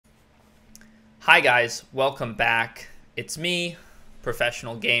Hi guys, welcome back. It's me,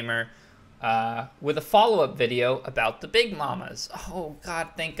 Professional Gamer, with a follow-up video about the Big Mamas. Oh god,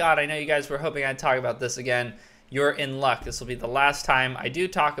 thank god, I know you guys were hoping I'd talk about this again. You're in luck. This will be the last time I do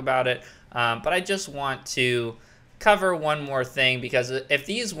talk about it, but I just want to cover one more thing, because if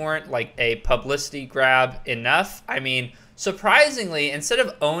these weren't like a publicity grab enough, I mean, surprisingly, instead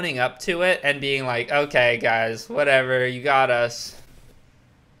of owning up to it and being like, okay guys, whatever, you got us.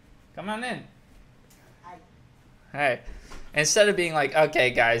 Come on in. Hey, instead of being like,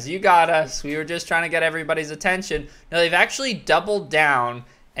 okay guys, you got us, we were just trying to get everybody's attention, no, they've actually doubled down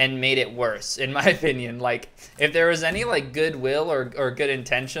and made it worse, in my opinion. Like, if there was any like goodwill or good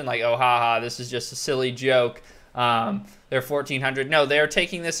intention, like, oh haha, this is just a silly joke, they're 1400. No, they're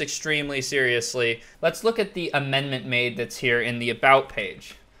taking this extremely seriously. Let's look at the amendment made that's here in the About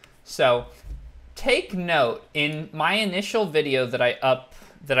page. So take note, in my initial video that I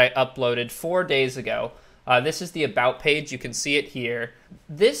uploaded 4 days ago, this is the About page. You can see it here.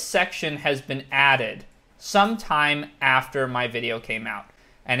 This section has been added sometime after my video came out.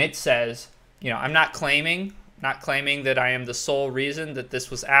 And it says, you know, I'm not claiming that I am the sole reason that this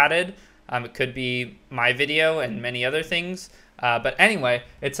was added. It could be my video and many other things. But anyway,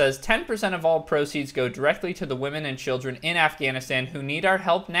 it says 10% of all proceeds go directly to the women and children in Afghanistan who need our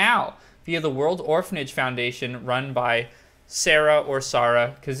help now via the World Orphanage Foundation run by Sarah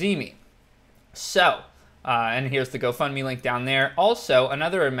Kazemi. So, and here's the GoFundMe link down there. Also,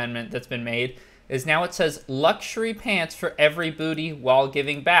 another amendment that's been made is now it says luxury pants for every booty while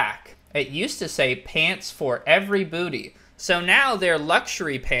giving back. It used to say pants for every booty. So now they're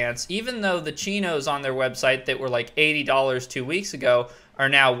luxury pants, even though the chinos on their website that were like $80 2 weeks ago are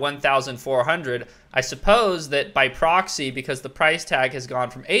now $1,400. I suppose that by proxy, because the price tag has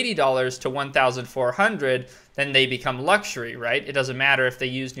gone from $80 to $1,400, then they become luxury, right? It doesn't matter if they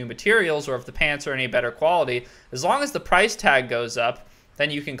use new materials or if the pants are any better quality. As long as the price tag goes up, then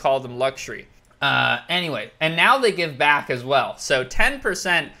you can call them luxury. Anyway, and now they give back as well. So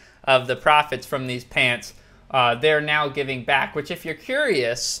 10% of the profits from these pants, they're now giving back, which if you're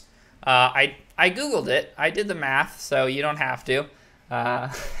curious, I Googled it. I did the math, so you don't have to.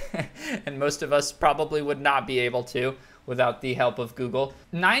 And most of us probably would not be able to without the help of Google.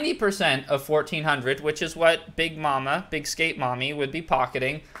 90% of 1400, which is what Big Mama, Big Skate Mommy, would be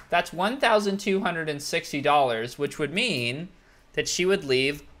pocketing, that's $1,260, which would mean that she would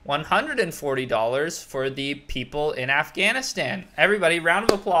leave $140 for the people in Afghanistan. Everybody,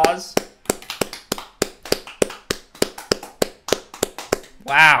 round of applause.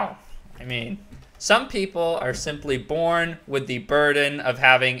 Wow. I mean, some people are simply born with the burden of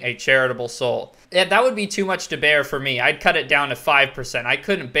having a charitable soul. Yeah, that would be too much to bear for me. I'd cut it down to 5%. I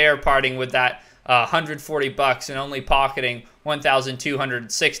couldn't bear parting with that $140 and only pocketing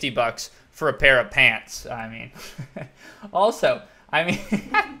 $1,260 for a pair of pants. I mean, also, I mean,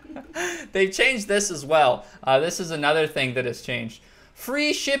 they've changed this as well. This is another thing that has changed.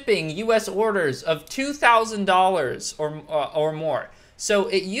 Free shipping U.S. orders of $2,000 or more. So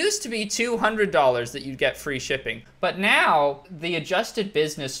it used to be $200 that you'd get free shipping. But now the adjusted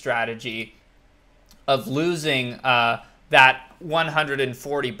business strategy of losing that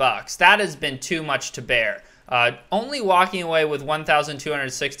 $140, that has been too much to bear. Only walking away with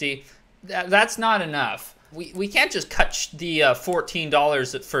 $1,260, that's not enough. We can't just cut the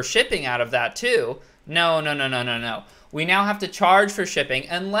 $14 for shipping out of that too. No. We now have to charge for shipping,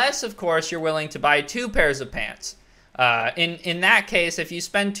 unless, of course, you're willing to buy 2 pairs of pants. In that case, if you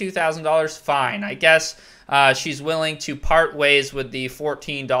spend $2,000, fine. I guess she's willing to part ways with the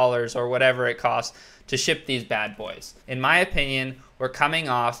 $14 or whatever it costs to ship these bad boys. In my opinion, we're coming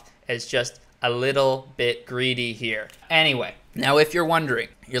off as just a little bit greedy here. Anyway, now if you're wondering,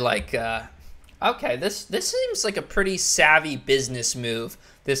 you're like, okay, this seems like a pretty savvy business move,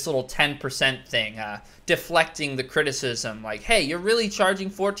 this little 10% thing, deflecting the criticism. Like, hey, you're really charging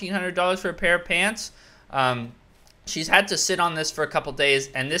 $1,400 for a pair of pants? She's had to sit on this for a couple days,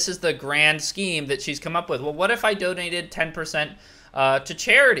 and this is the grand scheme that she's come up with. Well, what if I donated 10% to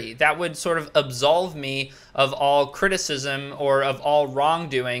charity? That would sort of absolve me of all criticism or of all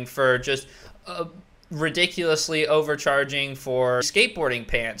wrongdoing for just ridiculously overcharging for skateboarding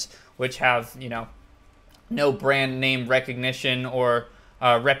pants, which have, you know, no brand name recognition or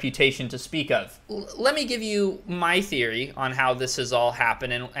reputation to speak of. Let me give you my theory on how this has all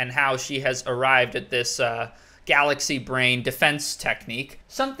happened and how she has arrived at this galaxy brain defense technique.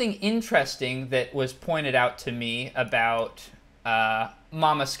 Something interesting that was pointed out to me about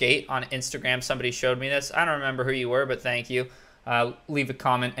Mama Skate on Instagram. Somebody showed me this. I don't remember who you were, but thank you. leave a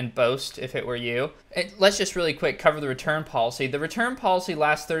comment and boast if it were you. Let's just really quick cover the return policy. The return policy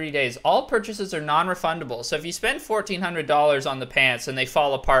lasts 30 days. All purchases are non-refundable. So if you spend $1,400 on the pants and they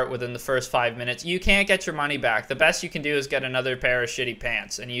fall apart within the first 5 minutes, you can't get your money back. The best you can do is get another pair of shitty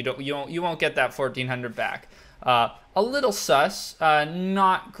pants, and you won't get that $1,400 back. A little sus,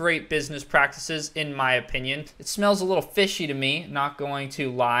 not great business practices in my opinion. It smells a little fishy to me, not going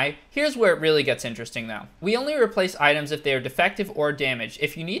to lie. Here's where it really gets interesting though. We only replace items if they are defective or damaged.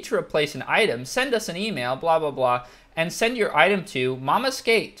 If you need to replace an item, send us an email, blah, blah, blah, and send your item to Mama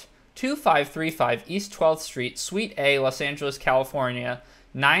Skate, 2535 East 12th Street, Suite A, Los Angeles, California,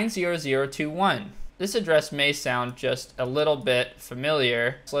 90021. This address may sound just a little bit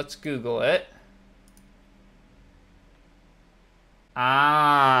familiar, so let's Google it.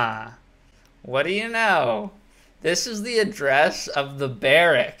 Ah, what do you know? This is the address of the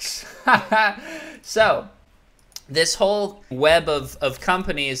barracks. So, this whole web of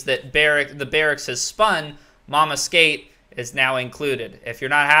companies that the barracks has spun, Mama Skate is now included. If you're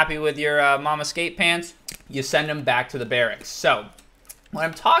not happy with your Mama Skate pants, you send them back to the barracks. So, when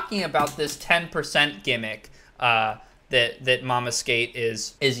I'm talking about this 10% gimmick that Mama Skate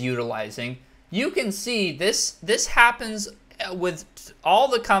is utilizing, you can see this happens with all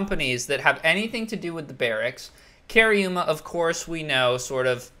the companies that have anything to do with the barracks. Cariuma, of course, we know, sort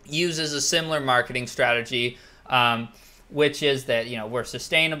of uses a similar marketing strategy, which is that, you know, we're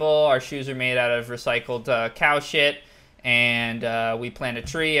sustainable, our shoes are made out of recycled cow shit, and we plant a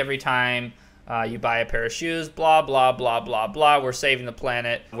tree every time you buy a pair of shoes, blah, blah, blah, blah, blah. We're saving the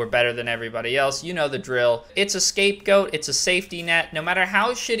planet. We're better than everybody else. You know the drill. It's a scapegoat. It's a safety net. No matter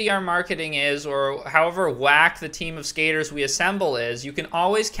how shitty our marketing is or however whack the team of skaters we assemble is, you can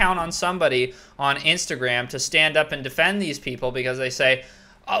always count on somebody on Instagram to stand up and defend these people because they say,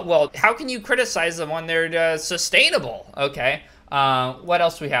 oh, well, how can you criticize them when they're sustainable? Okay. What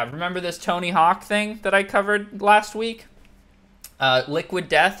else we have? Remember this Tony Hawk thing that I covered last week? Liquid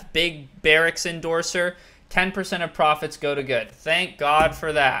Death, big barracks endorser, 10% of profits go to good. Thank God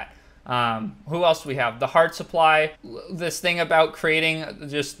for that. Who else do we have? The Heart Supply, this thing about creating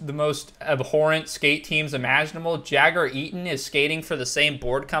just the most abhorrent skate teams imaginable. Jagger Eaton is skating for the same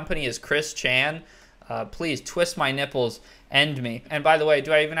board company as Chris Chan. Please twist my nipples, end me. And by the way,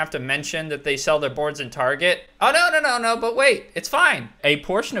 do I even have to mention that they sell their boards in Target? Oh, no, but wait, it's fine. A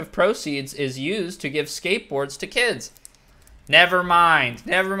portion of proceeds is used to give skateboards to kids. Never mind.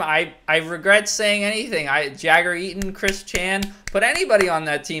 I regret saying anything. Jagger Eaton, Chris Chan, put anybody on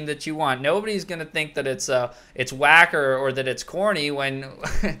that team that you want. Nobody's gonna think that it's whack or that it's corny when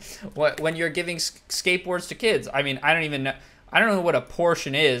when you're giving skateboards to kids. I mean, I don't know what a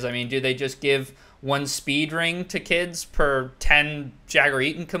portion is. I mean, do they just give one speed ring to kids per 10 Jagger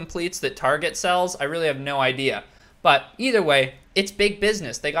Eaton completes that Target sells? I really have no idea. But either way, it's big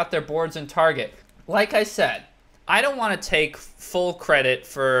business. They got their boards in Target. Like I said, I don't want to take full credit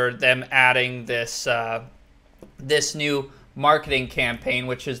for them adding this this new marketing campaign,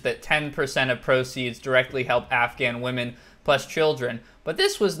 which is that 10% of proceeds directly help Afghan women plus children. But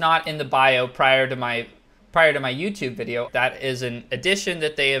this was not in the bio prior to my YouTube video. That is an addition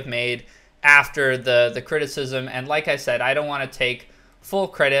that they have made after the criticism. And like I said, I don't want to take full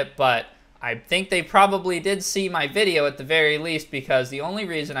credit, but I think they probably did see my video at the very least, because the only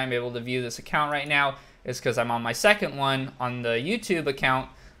reason I'm able to view this account right now is because I'm on my second one on the YouTube account.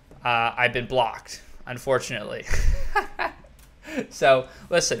 I've been blocked, unfortunately. So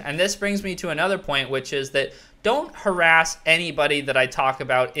listen, and this brings me to another point, which is that don't harass anybody that I talk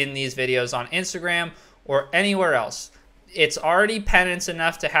about in these videos on Instagram or anywhere else. It's already penance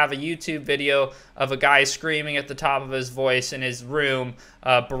enough to have a YouTube video of a guy screaming at the top of his voice in his room,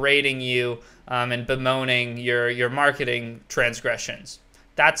 berating you and bemoaning your marketing transgressions.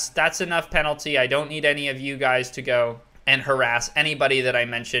 That's enough penalty. I don't need any of you guys to go and harass anybody that I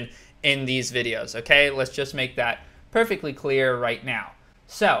mention in these videos, okay? Let's just make that perfectly clear right now.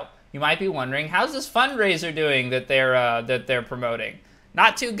 So, you might be wondering, how's this fundraiser doing that they're promoting?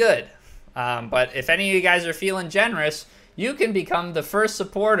 Not too good. But if any of you guys are feeling generous, you can become the first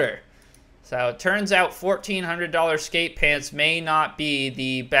supporter. So it turns out $1,400 skate pants may not be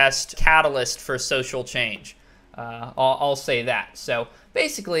the best catalyst for social change. I'll say that. So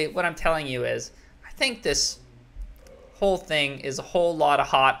basically what I'm telling you is, I think this whole thing is a whole lot of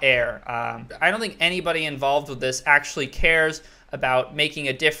hot air. I don't think anybody involved with this actually cares about making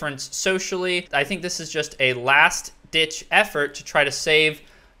a difference socially. I think this is just a last-ditch effort to try to save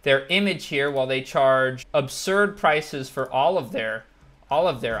their image here while they charge absurd prices for all of their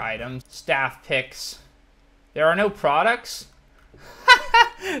items. Staff picks. There are no products?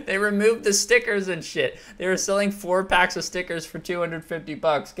 They removed the stickers and shit. They were selling 4 packs of stickers for 250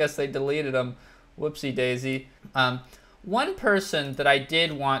 bucks. Guess they deleted them. Whoopsie daisy. One person that I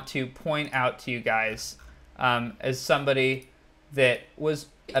did want to point out to you guys as somebody that was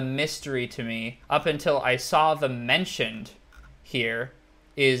a mystery to me up until I saw them mentioned here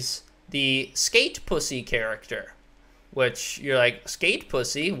is the Skate Pussy character. Which you're like, Skate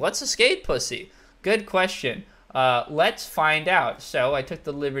Pussy? What's a Skate Pussy? Good question. Let's find out. So I took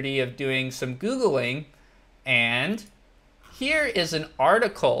the liberty of doing some Googling, and here is an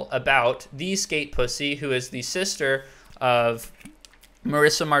article about the Skate Pussy, who is the sister of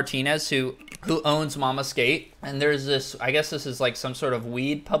Marissa Martinez, who owns Mama Skate. And there's this, I guess this is like some sort of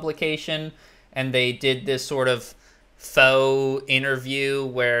weed publication, and they did this sort of faux interview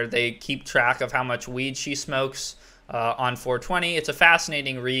where they keep track of how much weed she smokes on 420. It's a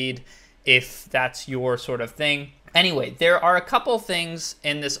fascinating read if that's your sort of thing. Anyway, there are a couple things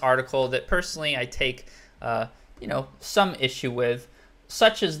in this article that personally I take, some issue with,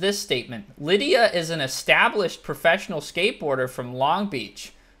 such as this statement. Lydia is an established professional skateboarder from Long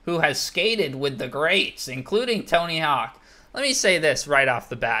Beach who has skated with the greats, including Tony Hawk. Let me say this right off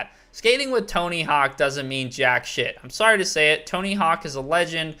the bat. Skating with Tony Hawk doesn't mean jack shit. I'm sorry to say it. Tony Hawk is a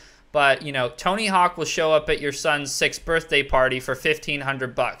legend. But, Tony Hawk will show up at your son's 6th birthday party for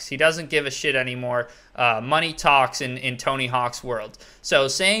 $1,500. He doesn't give a shit anymore. Money talks in Tony Hawk's world. So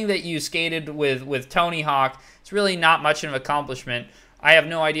saying that you skated with Tony Hawk, it's really not much of an accomplishment. I have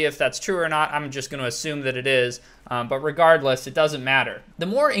no idea if that's true or not. I'm just going to assume that it is. But regardless, it doesn't matter. The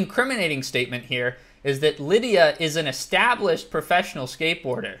more incriminating statement here is that Lydia is an established professional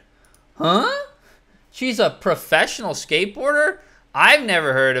skateboarder. Huh? She's a professional skateboarder? I've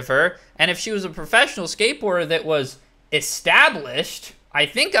never heard of her, and if she was a professional skateboarder that was established, I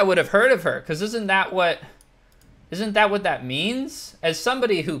think I would have heard of her, because isn't that what that means? As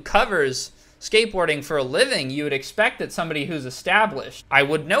somebody who covers skateboarding for a living, you would expect that somebody who's established, I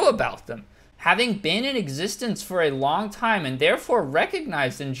would know about them. Having been in existence for a long time and therefore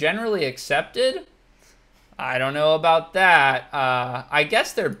recognized and generally accepted, I don't know about that. I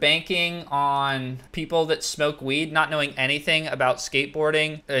guess they're banking on people that smoke weed not knowing anything about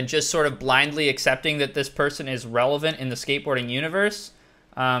skateboarding and just sort of blindly accepting that this person is relevant in the skateboarding universe.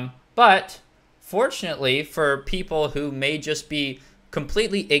 But fortunately for people who may just be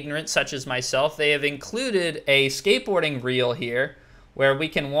completely ignorant, such as myself, they have included a skateboarding reel here where we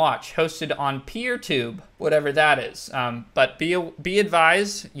can watch, hosted on PeerTube, whatever that is. But be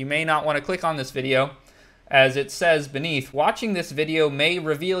advised, you may not want to click on this video. As it says beneath, watching this video may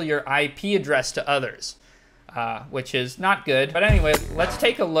reveal your IP address to others, which is not good. But anyway, let's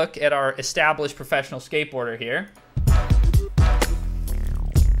take a look at our established professional skateboarder here.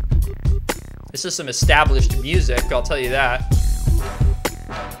 This is some established music, I'll tell you that.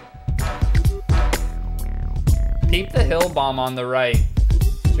 Peep the hill bomb on the right.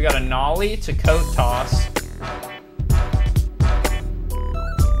 So we got a nollie to coat toss.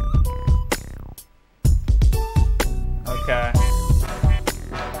 Okay.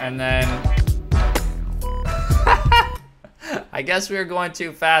 And then I guess we were going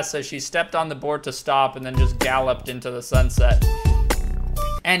too fast, so she stepped on the board to stop and then just galloped into the sunset.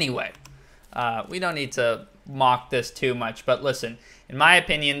 Anyway, we don't need to mock this too much, but listen, in my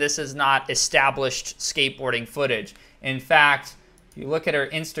opinion, this is not established skateboarding footage. In fact, if you look at her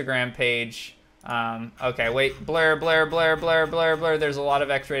Instagram page, okay, wait, blur, blur, blur, blur, blur, blur, there's a lot of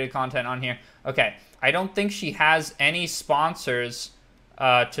X-rated content on here. Okay. I don't think she has any sponsors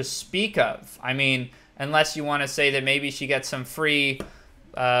to speak of. I mean, unless you want to say that maybe she gets some free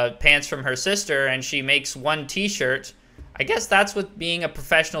pants from her sister and she makes one t-shirt. I guess that's what being a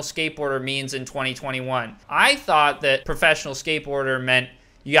professional skateboarder means in 2021. I thought that professional skateboarder meant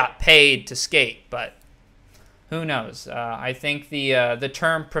you got paid to skate, but who knows? I think the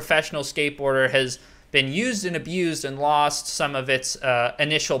term professional skateboarder has been used and abused and lost some of its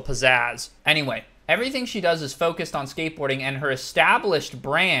initial pizzazz. Anyway. Everything she does is focused on skateboarding, and her established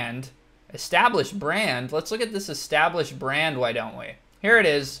brand, let's look at this established brand, why don't we? Here it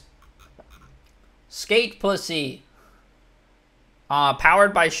is, Skate Pussy,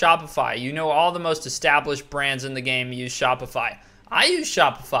 powered by Shopify. You know, all the most established brands in the game use Shopify. I use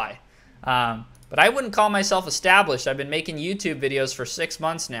Shopify, but I wouldn't call myself established. I've been making YouTube videos for 6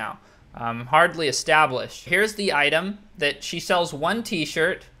 months now. Hardly established. Here's the item that she sells, one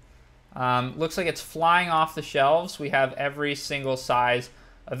t-shirt. Looks like it's flying off the shelves. We have every single size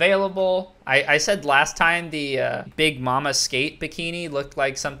available. I said last time the Big Mama Skate bikini looked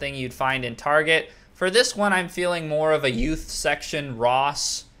like something you'd find in Target. For this one, I'm feeling more of a youth section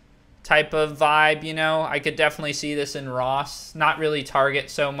Ross type of vibe, you know. I could definitely see this in Ross. Not really Target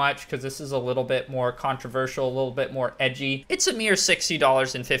so much because this is a little bit more controversial, a little bit more edgy. It's a mere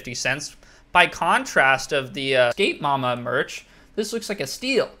 $60.50. By contrast of the Skate Mama merch, this looks like a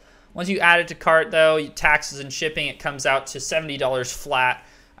steal. Once you add it to cart though, taxes and shipping, it comes out to $70 flat.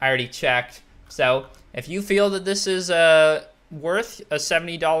 I already checked. So if you feel that this is worth a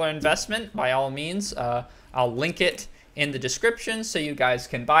 $70 investment, by all means, I'll link it in the description so you guys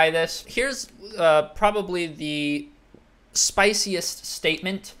can buy this. Here's probably the spiciest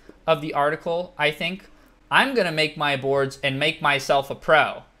statement of the article, I think. I'm gonna make my boards and make myself a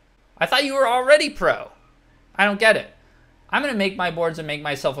pro. I thought you were already pro. I don't get it. I'm gonna make my boards and make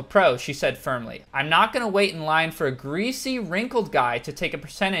myself a pro, she said firmly. I'm not gonna wait in line for a greasy, wrinkled guy to take a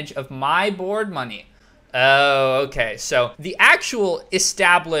percentage of my board money. Oh, okay. So the actual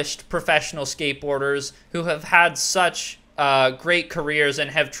established professional skateboarders who have had such great careers and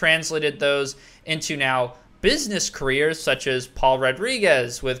have translated those into now business careers, such as Paul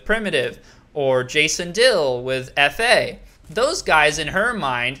Rodriguez with Primitive or Jason Dill with FA. Those guys, in her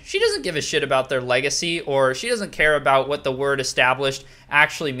mind, she doesn't give a shit about their legacy, or she doesn't care about what the word established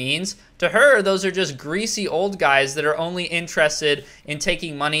actually means. To her, those are just greasy old guys that are only interested in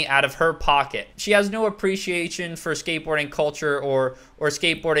taking money out of her pocket. She has no appreciation for skateboarding culture or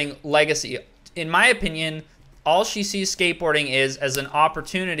skateboarding legacy. In my opinion, all she sees skateboarding is as an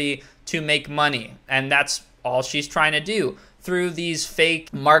opportunity to make money, and that's all she's trying to do through these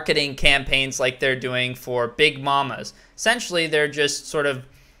fake marketing campaigns like they're doing for Big Mamas. Essentially, they're just sort of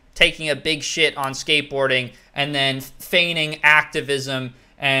taking a big shit on skateboarding and then feigning activism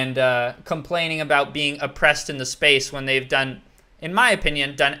and complaining about being oppressed in the space when they've done, in my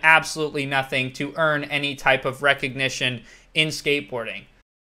opinion, done absolutely nothing to earn any type of recognition in skateboarding.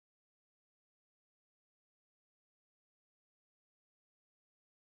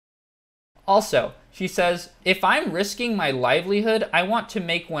 Also, she says, if I'm risking my livelihood, I want to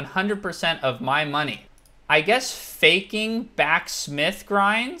make 100% of my money. I guess faking back Smith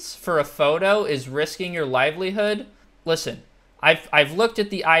grinds for a photo is risking your livelihood. Listen, I've looked at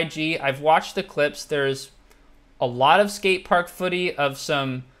the IG, I've watched the clips. There's a lot of skate park footy of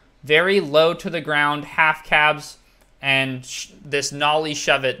some very low to the ground half cabs and this nollie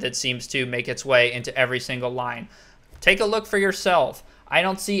shove it that seems to make its way into every single line. Take a look for yourself. I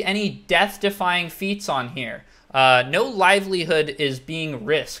don't see any death-defying feats on here. No livelihood is being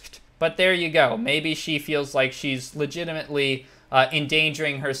risked. But there you go. Maybe she feels like she's legitimately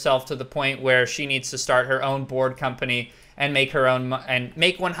endangering herself to the point where she needs to start her own board company and make her own and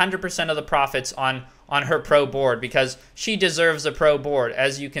make 100% of the profits on her pro board, because she deserves a pro board.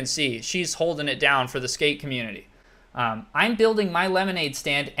 As you can see, she's holding it down for the skate community. I'm building my lemonade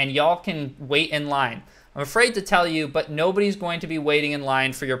stand, and y'all can wait in line. I'm afraid to tell you, but nobody's going to be waiting in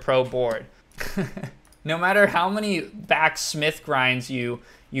line for your pro board. No matter how many back Smith grinds you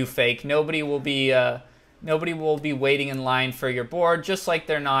fake, nobody will be waiting in line for your board, just like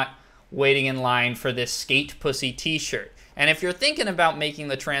they're not waiting in line for this Skate Pussy t-shirt. And if you're thinking about making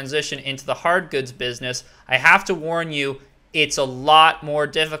the transition into the hard goods business, I have to warn you, it's a lot more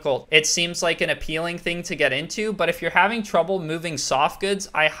difficult. It seems like an appealing thing to get into, but if you're having trouble moving soft goods,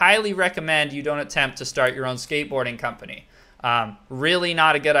 I highly recommend you don't attempt to start your own skateboarding company. Really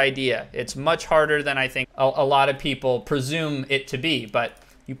not a good idea. It's much harder than I think a lot of people presume it to be, but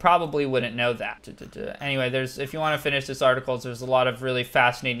you probably wouldn't know that. Anyway, if you want to finish this article, there's a lot of really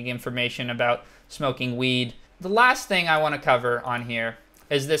fascinating information about smoking weed. The last thing I want to cover on here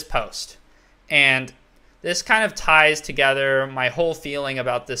is this post. And this kind of ties together my whole feeling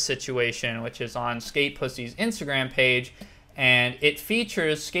about this situation, which is on Skate Pussy's Instagram page. And it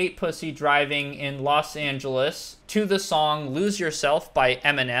features Skate Pussy driving in Los Angeles to the song Lose Yourself by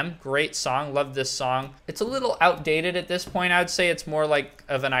Eminem. Great song. Love this song. It's a little outdated at this point. I would say it's more like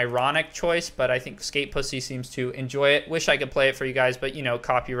of an ironic choice, but I think Skate Pussy seems to enjoy it. Wish I could play it for you guys, but you know,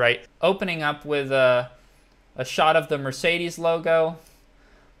 copyright. Opening up with a shot of the Mercedes logo,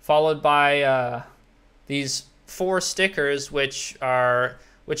 followed by these 4 stickers, which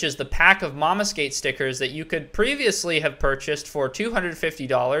is the pack of Mama Skate stickers that you could previously have purchased for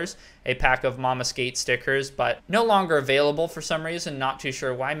 $250, a pack of Mama Skate stickers, but no longer available for some reason. Not too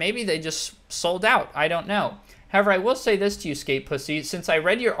sure why. Maybe they just sold out. I don't know. However, I will say this to you, Skate Pussy. Since I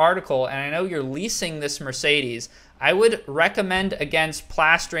read your article and I know you're leasing this Mercedes, I would recommend against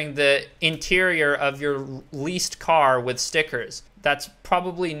plastering the interior of your leased car with stickers. That's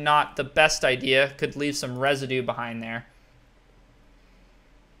probably not the best idea. Could leave some residue behind there.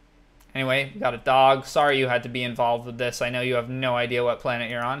 Anyway, we got a dog. Sorry you had to be involved with this. I know you have no idea what planet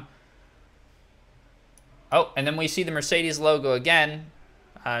you're on. Oh, and then we see the Mercedes logo again.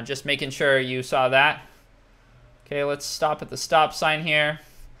 Just making sure you saw that. Okay, let's stop at the stop sign here.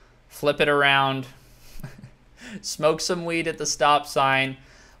 Flip it around. Smoke some weed at the stop sign.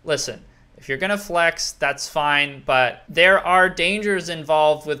 Listen, if you're gonna flex, that's fine, but there are dangers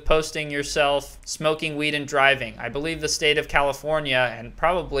involved with posting yourself smoking weed and driving. I believe the state of California and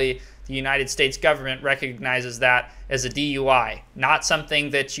probably the United States government recognizes that as a DUI, not something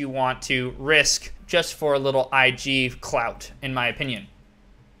that you want to risk just for a little IG clout, in my opinion.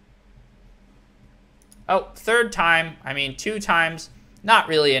 Oh, third time, I mean 2 times, not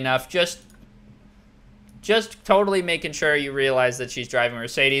really enough, just totally making sure you realize that she's driving a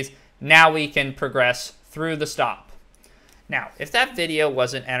Mercedes. Now we can progress through the stop. Now, if that video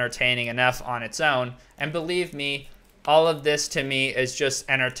wasn't entertaining enough on its own, and believe me, all of this to me is just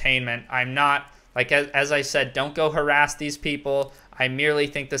entertainment. I'm not, like, as I said, don't go harass these people. I merely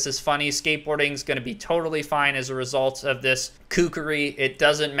think this is funny. Skateboarding is going to be totally fine as a result of this kookery. It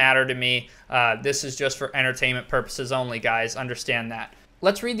doesn't matter to me. This is just for entertainment purposes only, guys. Understand that.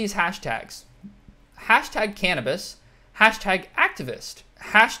 Let's read these hashtags. Hashtag cannabis, hashtag activist,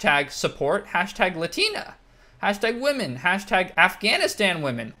 hashtag support, hashtag Latina, hashtag women, hashtag Afghanistan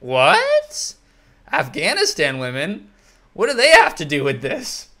women. What? Afghanistan women? What do they have to do with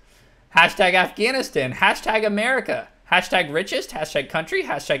this? Hashtag Afghanistan, hashtag America, hashtag richest, hashtag country,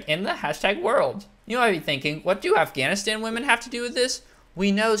 hashtag in the, hashtag world. You might be thinking, what do Afghanistan women have to do with this?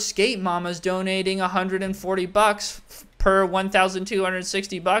 We know Skate Mama's donating $140 per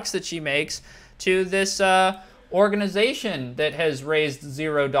 $1,260 that she makes to this organization that has raised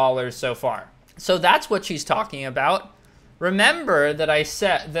 $0 so far. So that's what she's talking about. Remember that I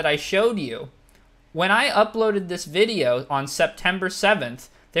showed you when I uploaded this video on September 7th,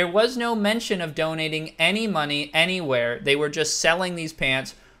 there was no mention of donating any money anywhere. They were just selling these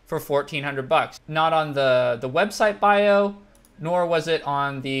pants for $1,400. Not on the website bio, nor was it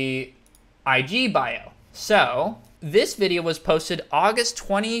on the IG bio. So this video was posted August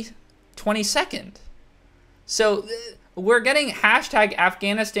 22nd. So we're getting hashtag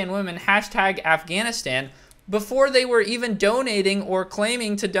Afghanistan women, hashtag Afghanistan, before they were even donating or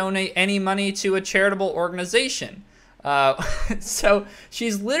claiming to donate any money to a charitable organization. So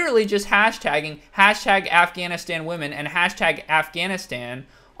she's literally just hashtagging hashtag Afghanistan women and hashtag Afghanistan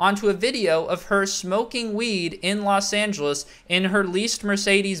onto a video of her smoking weed in Los Angeles in her leased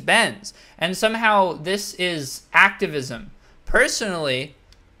Mercedes-Benz. And somehow this is activism. Personally,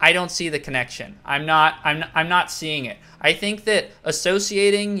 I don't see the connection. I'm not seeing it. I think that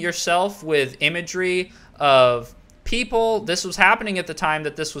associating yourself with imagery of people, this was happening at the time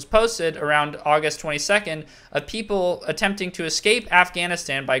that this was posted around August 22nd, of people attempting to escape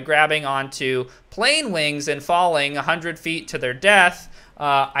Afghanistan by grabbing onto plane wings and falling 100 feet to their death.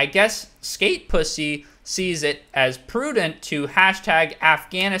 I guess Skate Pussy sees it as prudent to hashtag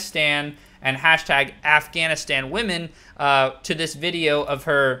Afghanistan and hashtag Afghanistan women to this video of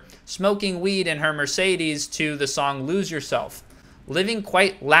her smoking weed in her Mercedes to the song Lose Yourself. Living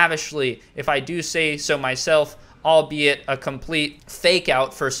quite lavishly, if I do say so myself, albeit a complete fake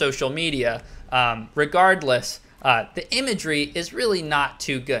out for social media. Regardless, the imagery is really not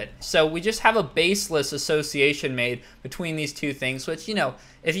too good. So we just have a baseless association made between these two things, which, you know,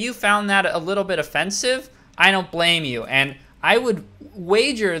 if you found that a little bit offensive, I don't blame you. And I would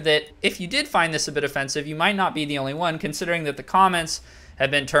wager that if you did find this a bit offensive, you might not be the only one, considering that the comments have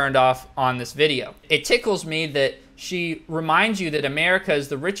been turned off on this video. It tickles me that she reminds you that America is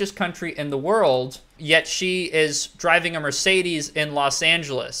the richest country in the world, yet she is driving a Mercedes in Los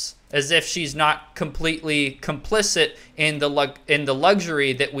Angeles, as if she's not completely complicit in the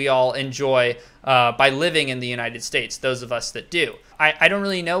luxury that we all enjoy by living in the United States, those of us that do. I don't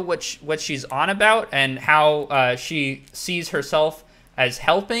really know what she's on about and how she sees herself as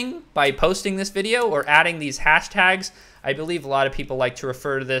helping by posting this video or adding these hashtags. I believe a lot of people like to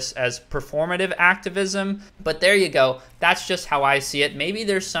refer to this as performative activism, but there you go. That's just how I see it. Maybe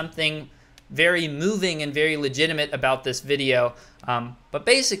there's something very moving and very legitimate about this video, but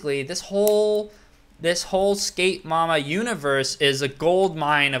basically this whole Skate Mama universe is a gold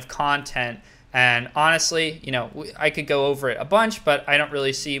mine of content. And honestly, you know, I could go over it a bunch, but I don't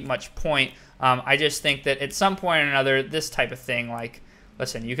really see much point. I just think that at some point or another, this type of thing, like,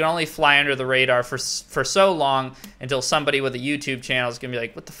 listen, you can only fly under the radar for so long until somebody with a YouTube channel is going to be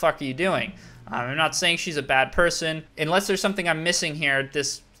like, what the fuck are you doing? I'm not saying she's a bad person. Unless there's something I'm missing here,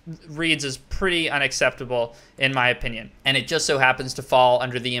 this reads as pretty unacceptable in my opinion. And it just so happens to fall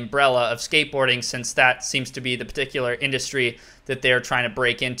under the umbrella of skateboarding, since that seems to be the particular industry that they're trying to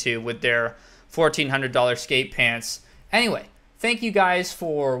break into with their $1,400 skate pants. Anyway, thank you guys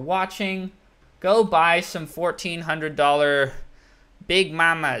for watching. Go buy some $1,400 big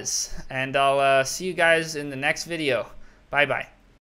mamas. And I'll see you guys in the next video. Bye-bye.